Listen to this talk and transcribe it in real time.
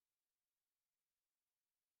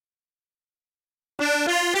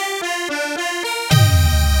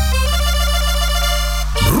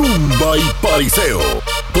Rumba y pariseo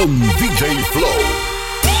con DJ Flow.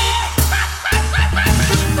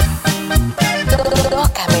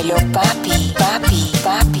 Tócamelo, papi, papi,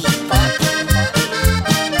 papi, papi.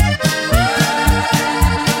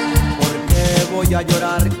 ¿Por qué voy a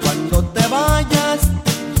llorar cuando te vayas?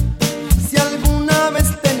 Si alguna vez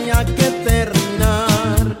tenía que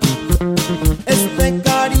terminar este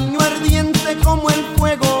cariño ardiente como el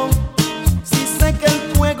fuego, si sé que el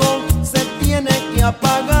fuego se tiene que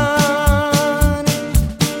apagar.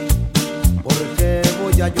 ¿Por qué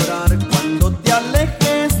voy a llorar cuando te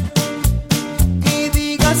alejes y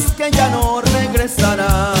digas que ya no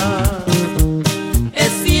regresarás?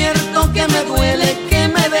 Es cierto que me duele que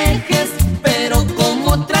me dejes, pero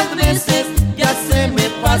como otras veces ya se me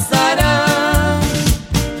pasará.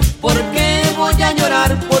 ¿Por qué voy a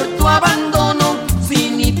llorar por tu abandono si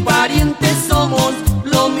ni parientes somos?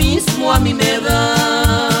 Lo mismo a mí me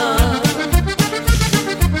da.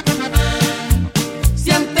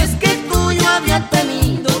 Si antes que tú yo había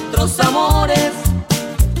tenido otros amores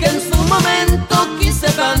que en su momento quise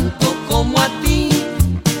tanto como a ti.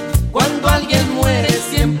 Cuando alguien muere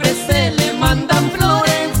siempre se le mandan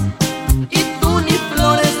flores y tú ni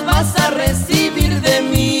flores vas a recibir de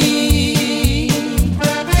mí.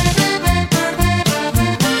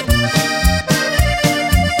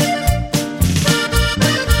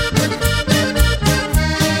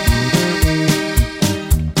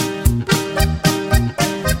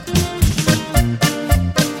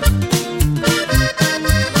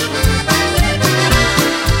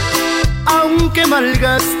 Aunque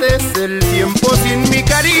malgastes el tiempo sin mi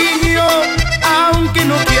cariño, aunque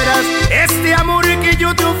no quieras este amor que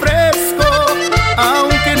yo te ofrezco,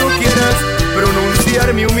 aunque no quieras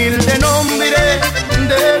pronunciar mi humilde nombre,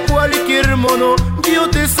 de cualquier modo yo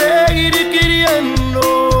te seguiré queriendo.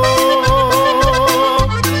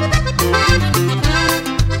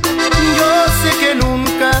 Yo sé que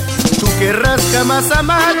nunca tú querrás jamás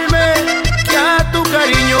amarme, que a tu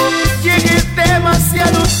cariño llegué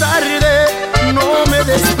demasiado tarde. No me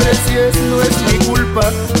desprecies, no es mi culpa,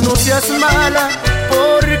 no seas mala,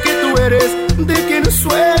 porque tú eres de quien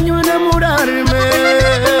sueño enamorarme.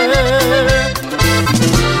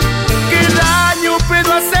 ¿Qué daño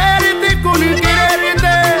puedo hacerte con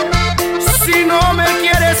quererte? Si no me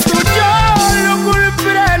quieres tú yo lo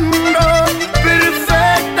comprendo.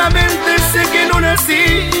 Perfectamente sé que no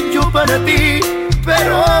nací yo para ti,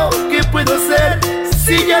 pero ¿qué puedo hacer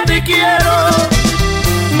si ya te quiero?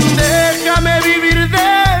 Déjame vivir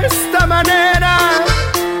de esta manera.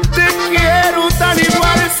 Te quiero tan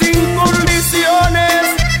igual, sin condiciones,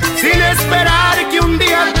 sin esperar que un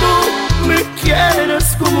día tú me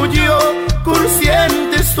quieras como yo.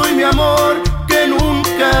 Consciente estoy, mi amor, que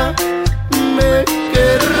nunca me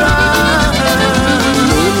querrás.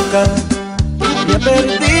 Nunca me he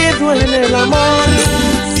perdido en el amor.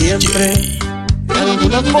 Siempre de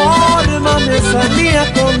alguna forma me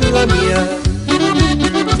salía con la mía.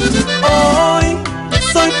 Hoy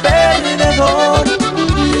soy perdedor,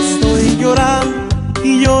 estoy llorando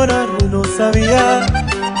y llorar no sabía.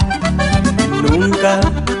 Nunca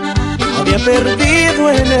había perdido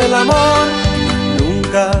en el amor,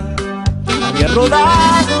 nunca había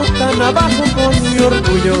rodado tan abajo con mi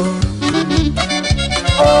orgullo.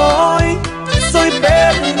 Hoy soy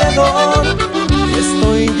perdedor,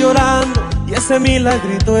 estoy llorando y ese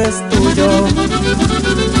milagrito es tuyo.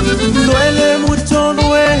 Duele mucho,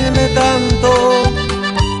 duele tanto,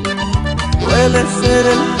 duele ser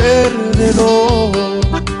el perdedor.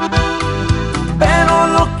 Pero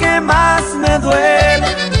lo que más me duele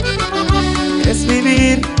es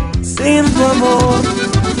vivir sin tu amor.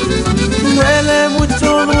 Duele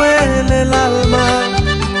mucho, duele el alma,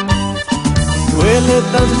 duele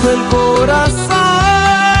tanto el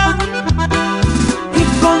corazón. Y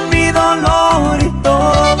con mi dolor y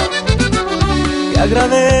todo te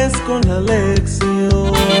agradezco la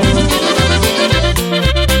lección.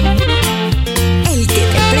 El que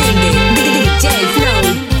te prende, DJ Flow.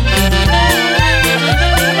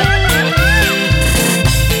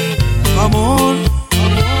 Amor,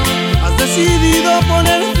 has decidido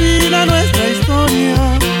poner fin a nuestra historia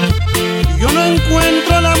y yo no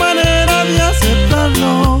encuentro la manera de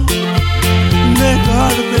aceptarlo.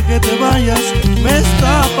 Dejarte que te vayas me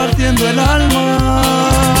está partiendo el alma.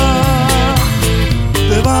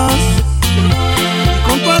 Te vas y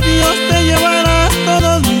con tu adiós te llevarás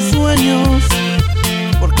todos mis sueños,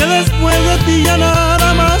 porque después de ti ya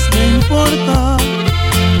nada más me importa.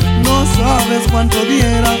 No sabes cuánto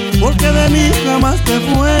diera porque de mí jamás te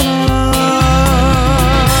fuera.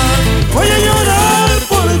 Voy a llorar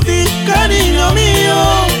por ti, cariño mío,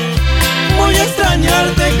 voy a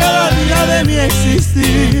extrañarte cada día de mi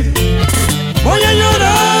existir.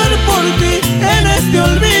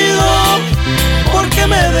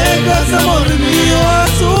 amor mío, a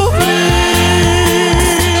sufrir.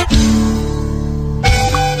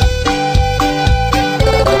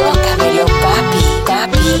 Tócamelo, papi,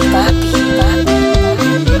 papi, papi, papi.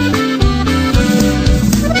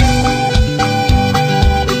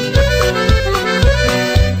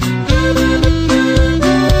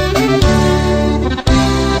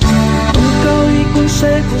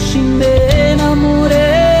 Y me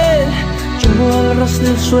enamoré, yo al ras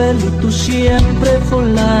del suelo y tú siempre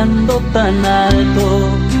volando tan alto,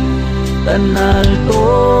 tan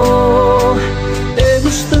alto. Te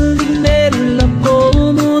gusta el dinero y la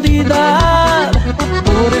comodidad,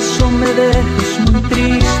 por eso me dejas muy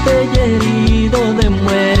triste y herido de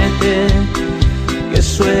muerte. ¡Qué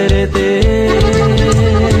suerte!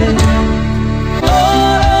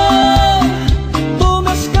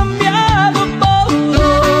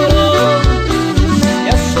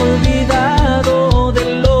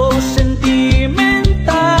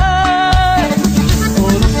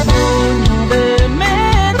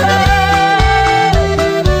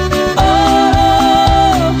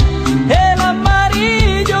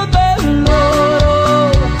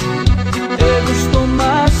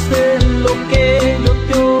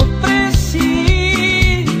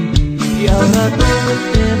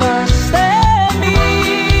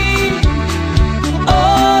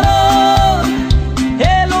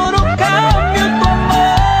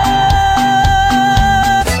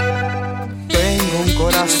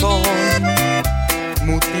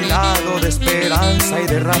 Mutilado de esperanza y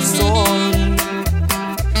de razón.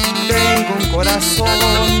 Tengo un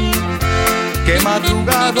corazón que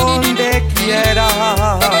madruga donde quiera.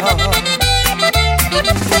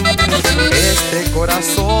 Este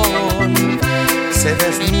corazón se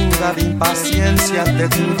desnuda de impaciencia ante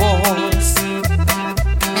tu voz.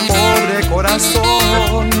 Pobre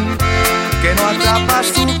corazón que no atrapa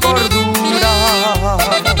su cordura.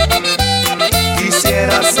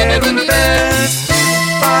 Quisiera ser un pez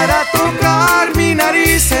para tocar mi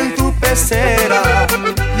nariz en tu pecera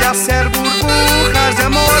y hacer burbujas de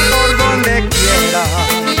amor por donde quiera.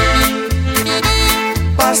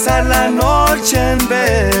 Pasar la noche en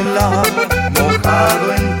vela,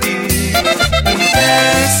 mojado en ti. Un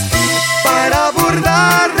pez para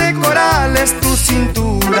bordar de corales tu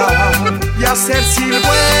cintura y hacer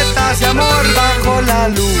siluetas de amor bajo la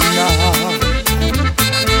luna.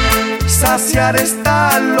 Saciar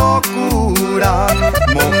esta locura,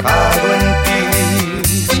 mojado en ti.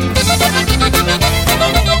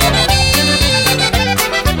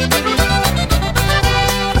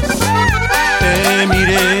 Te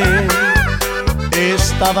miré,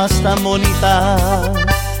 estabas tan bonita,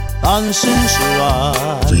 tan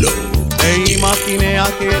sensual. Flow. Te imaginé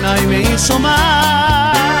ajena y me hizo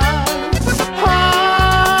mal.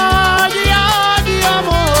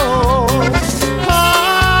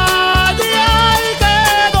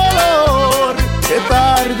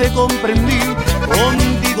 Comprendí,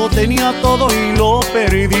 contigo tenía todo y lo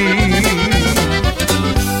perdí.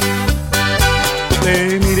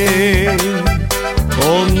 Te miré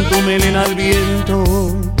con tu melena al viento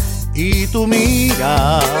y tu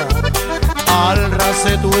mira al ras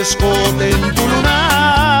de tu escote en tu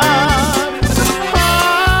lunar.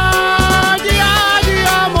 Ay, ay,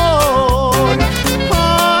 amor,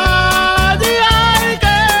 ay, ay,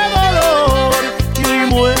 qué dolor. Y hoy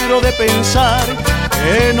muero de pensar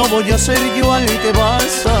que no voy a ser yo al que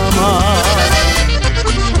vas a amar.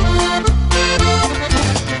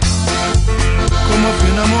 ¿Cómo fui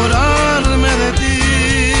a enamorarme de ti?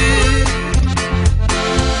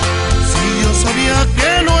 Si yo sabía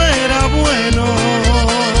que no era bueno.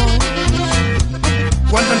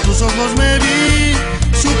 Cuando en tus ojos me vi,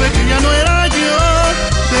 supe que ya no era yo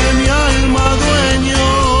de mi alma dueño.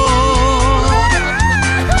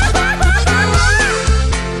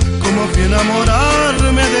 ¿Cómo fui a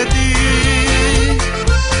enamorarme de ti?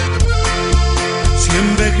 Si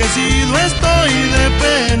envejecido estoy de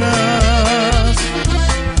penas.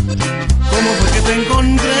 ¿Cómo fue que te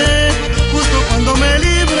encontré justo cuando me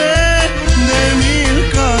libré de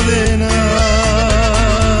 1000 cadenas?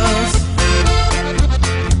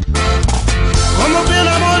 ¿Cómo fui a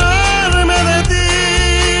enamorarme de ti?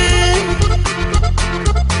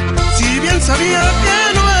 Si bien sabía que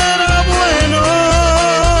no era bueno.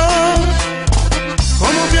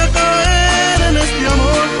 ¿Cómo fui a caer en este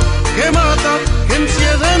amor que mata, que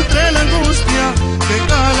encierra entre la angustia, que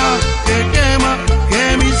cala, que quema, que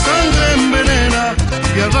mi sangre envenena,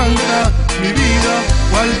 que arranca mi vida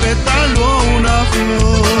cual pétalo una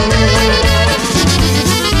flor?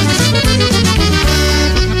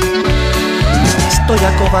 Estoy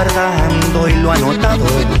acobardando y lo ha notado,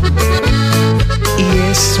 y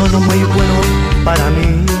es solo muy bueno para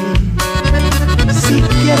mí.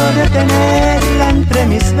 tenerla entre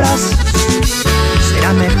mis brazos.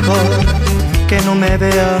 Será mejor que no me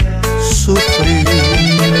vea sufrir.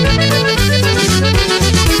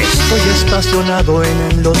 Estoy estacionado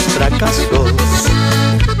en los fracasos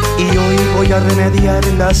y hoy voy a remediar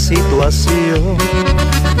la situación.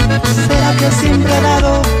 ¿Será que siempre he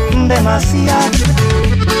dado demasiado?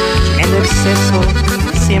 En exceso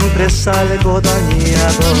siempre salgo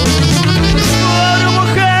dañado. Por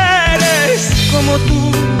mujeres Como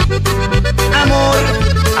tú, amor,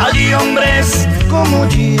 hay hombres como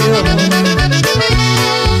yo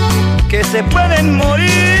que se pueden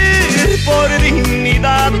morir por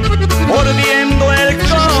dignidad, mordiendo el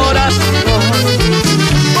corazón.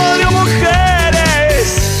 Por mujeres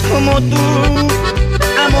como tú,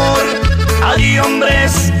 amor, hay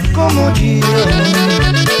hombres como yo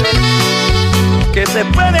que se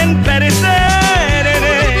pueden perder en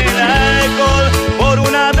el alcohol por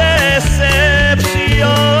una decepción.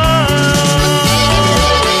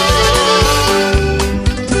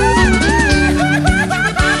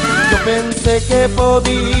 Yo pensé que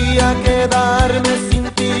podía quedarme sin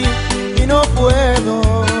ti y no puedo.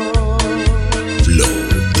 Flow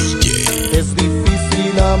DJ. Es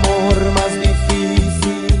difícil, amor, más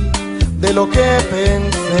difícil de lo que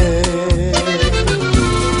pensé.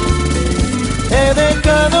 He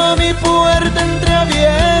dejado mi puerta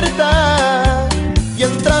entreabierta y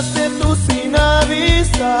entraste tú sin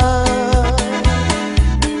avisar.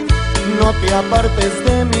 No te apartes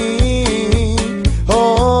de mí,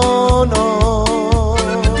 oh no.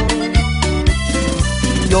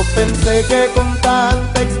 Yo pensé que con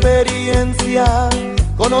tanta experiencia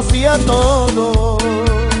conocía todo,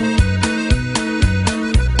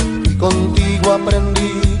 y contigo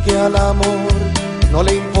aprendí que al amor no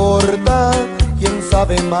le importa quién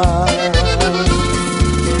sabe más,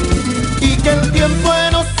 y que el tiempo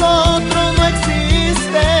en nosotros no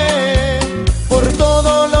existe por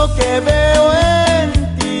todo lo que veo en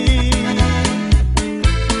ti.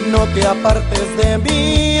 No te apartes de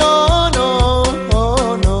mí, oh no,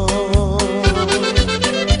 oh no.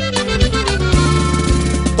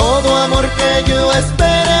 Todo amor que yo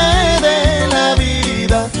esperé de la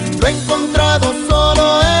vida lo he encontrado solo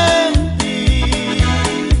en ti,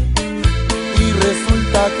 y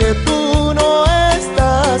resulta que tú no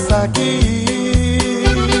estás aquí.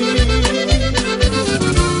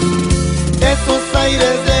 Esos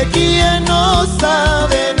aires de quien no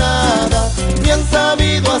sabe nada, ni han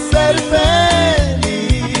sabido hacer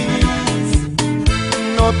feliz.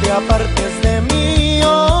 No te apartes de mí,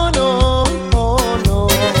 oh no, oh no.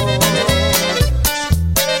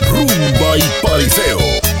 Rumba y pariseo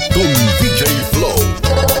con DJ Flow.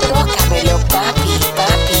 Tócamelo, papi,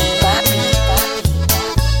 papi, papi, papi.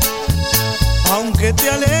 Aunque te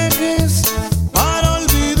alejes para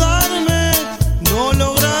olvidarme, no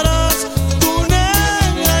lograrás tu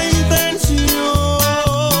negra intención.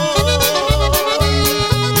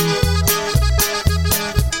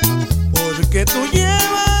 Porque tú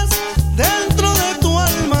llevas de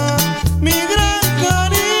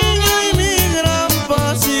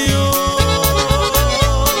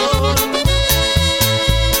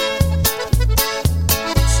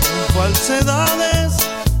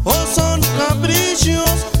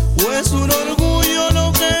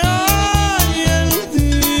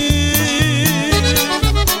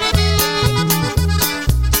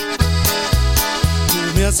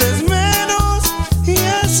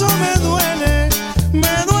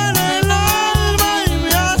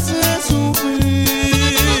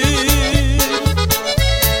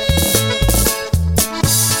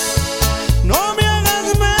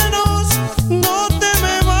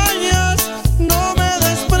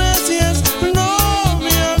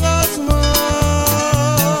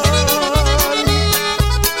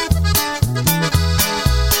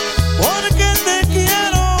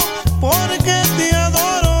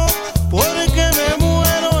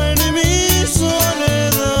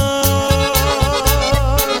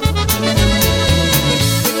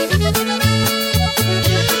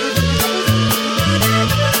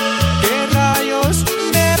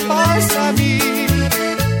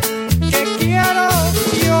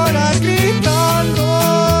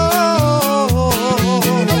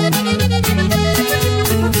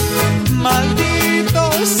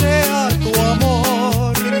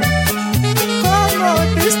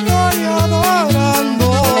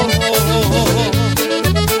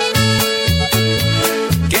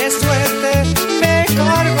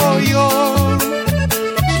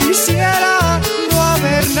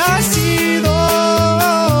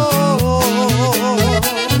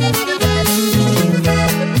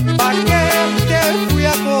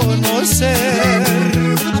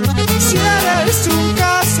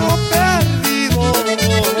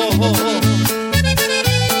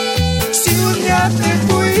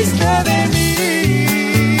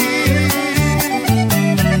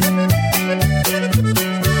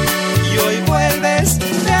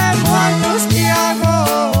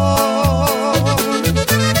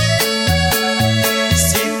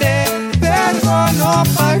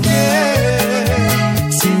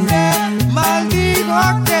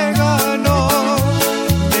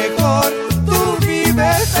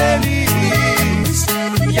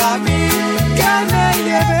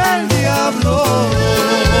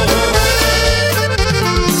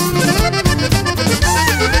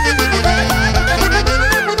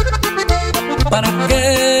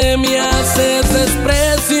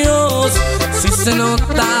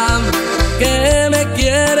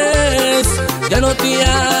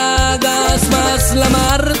eres la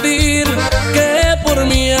mártir que por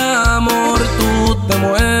mi amor tú te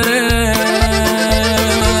mueres.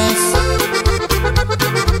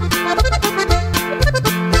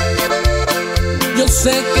 Yo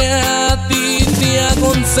sé que a ti te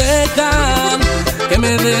aconsejan que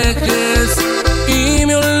me dejes y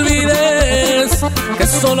me olvides, que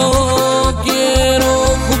solo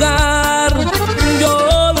quiero jugar.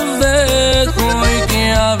 Yo los dejo y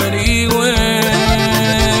que averigüen.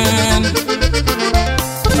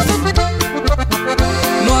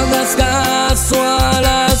 No hagas caso a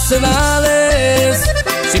las edades,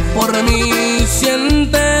 si por mí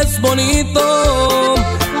sientes bonito,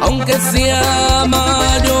 aunque sea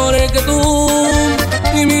mayor que tú,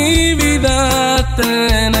 y mi vida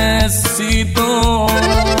te necesito.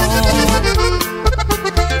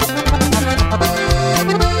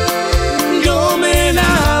 Yo me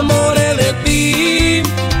enamoré de ti,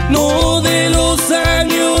 no de los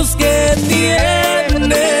años que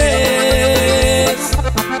tienes.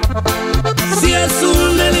 Si es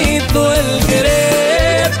un delito el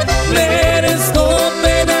querer, merezco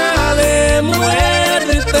pena de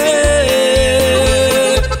muerte.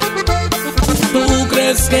 ¿Tú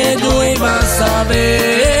crees que yo iba a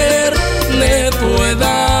saber de tu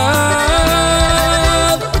edad?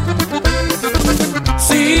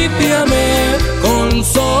 Si te amé con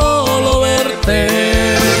solo verte.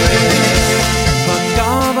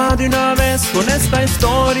 Acaba de una vez con esta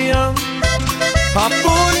historia,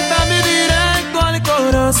 apúntame directo al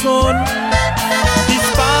corazón,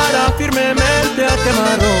 dispara firmemente a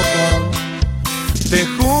quemarropa. Te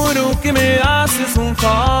juro que me haces un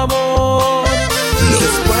favor.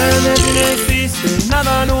 Después de ti no existe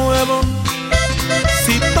nada nuevo,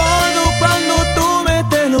 si todo cuando tuve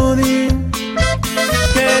te lo di,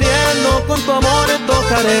 queriendo con tu amor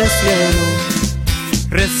tocar el cielo.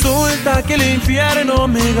 Resulta que el infierno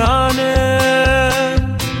me gané,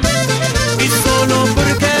 y solo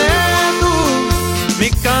porque tú me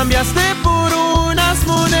cambiaste por unas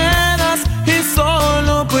monedas, y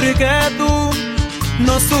solo porque tú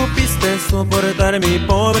no supiste soportar mi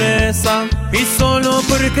pobreza, y solo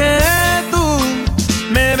porque tú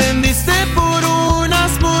me vendiste por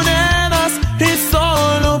unas monedas, y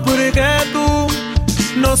solo porque tú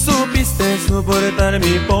no supiste soportar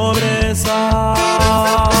mi pobreza.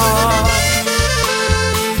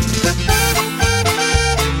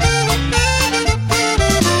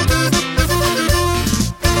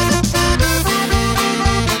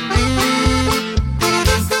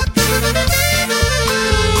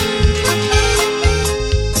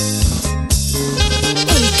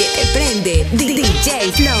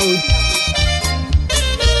 DJ Flow.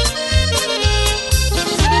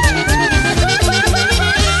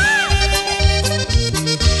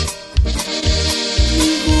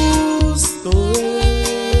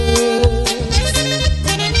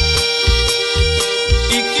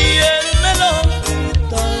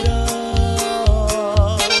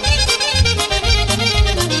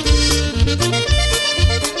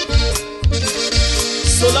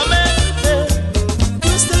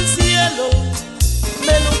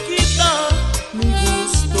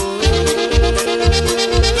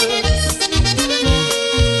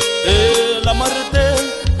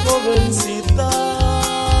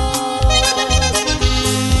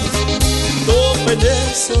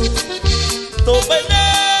 Tope en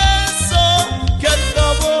eso, que al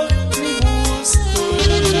cabo mi gusto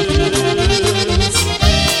es.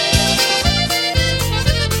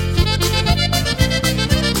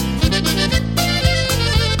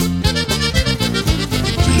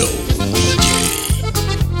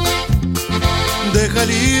 Deja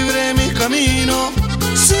libre mi camino,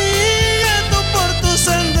 siguiendo por tu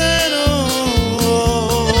sendero.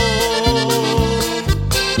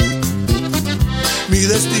 Mi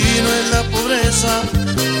destino es la pobreza,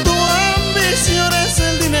 tu ambición es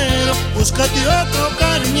el dinero. Búscate otro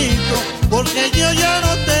cariñito, porque yo ya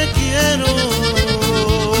no te quiero.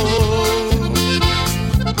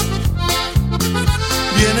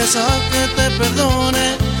 Vienes a que te perdone,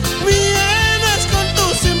 vienes con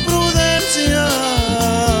tus imprudencias.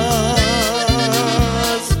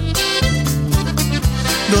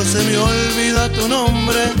 No se me olvida tu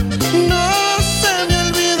nombre, no se me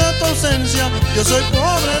olvida tu ausencia. Yo soy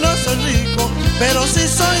pobre, no soy rico, pero sí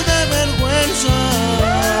soy de vergüenza.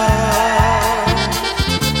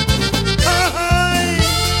 Ay,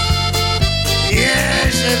 y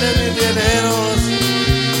ese de mis dineros,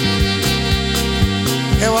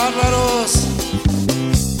 qué bárbaros,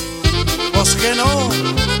 pues que no.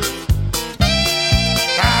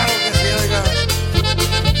 Claro que sí, oiga.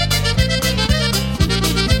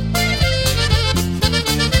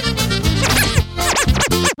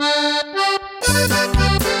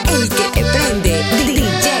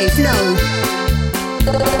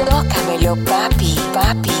 Pero papi,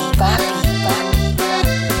 papi, papi, papi.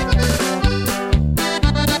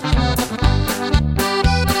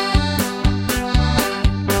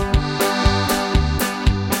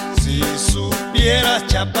 Si supieras,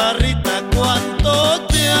 chaparrita, cuánto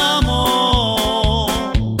te amo,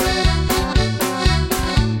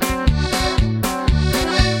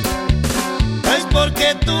 es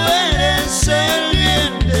porque tú eres el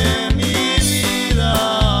bien de mi vida.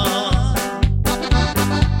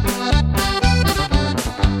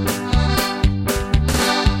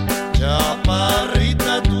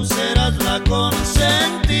 Chaparrita, tú serás la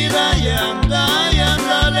consentida y anda y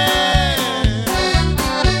ándale.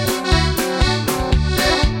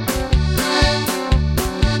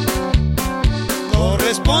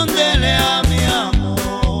 Correspóndele a mi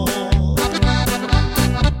amor.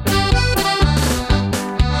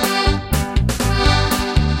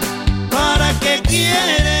 ¿Para qué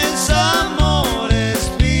quieres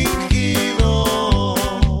amores fingidos?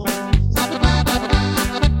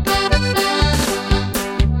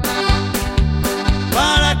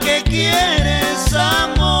 ¿Para qué quieres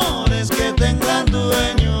amores que tengan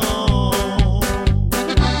dueño?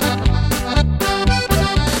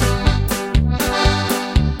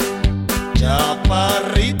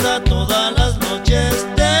 Chaparrita, todas las noches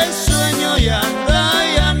te sueño y anda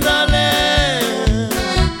y ándale.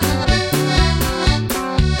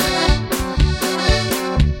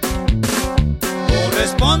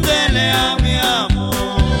 Correspóndele a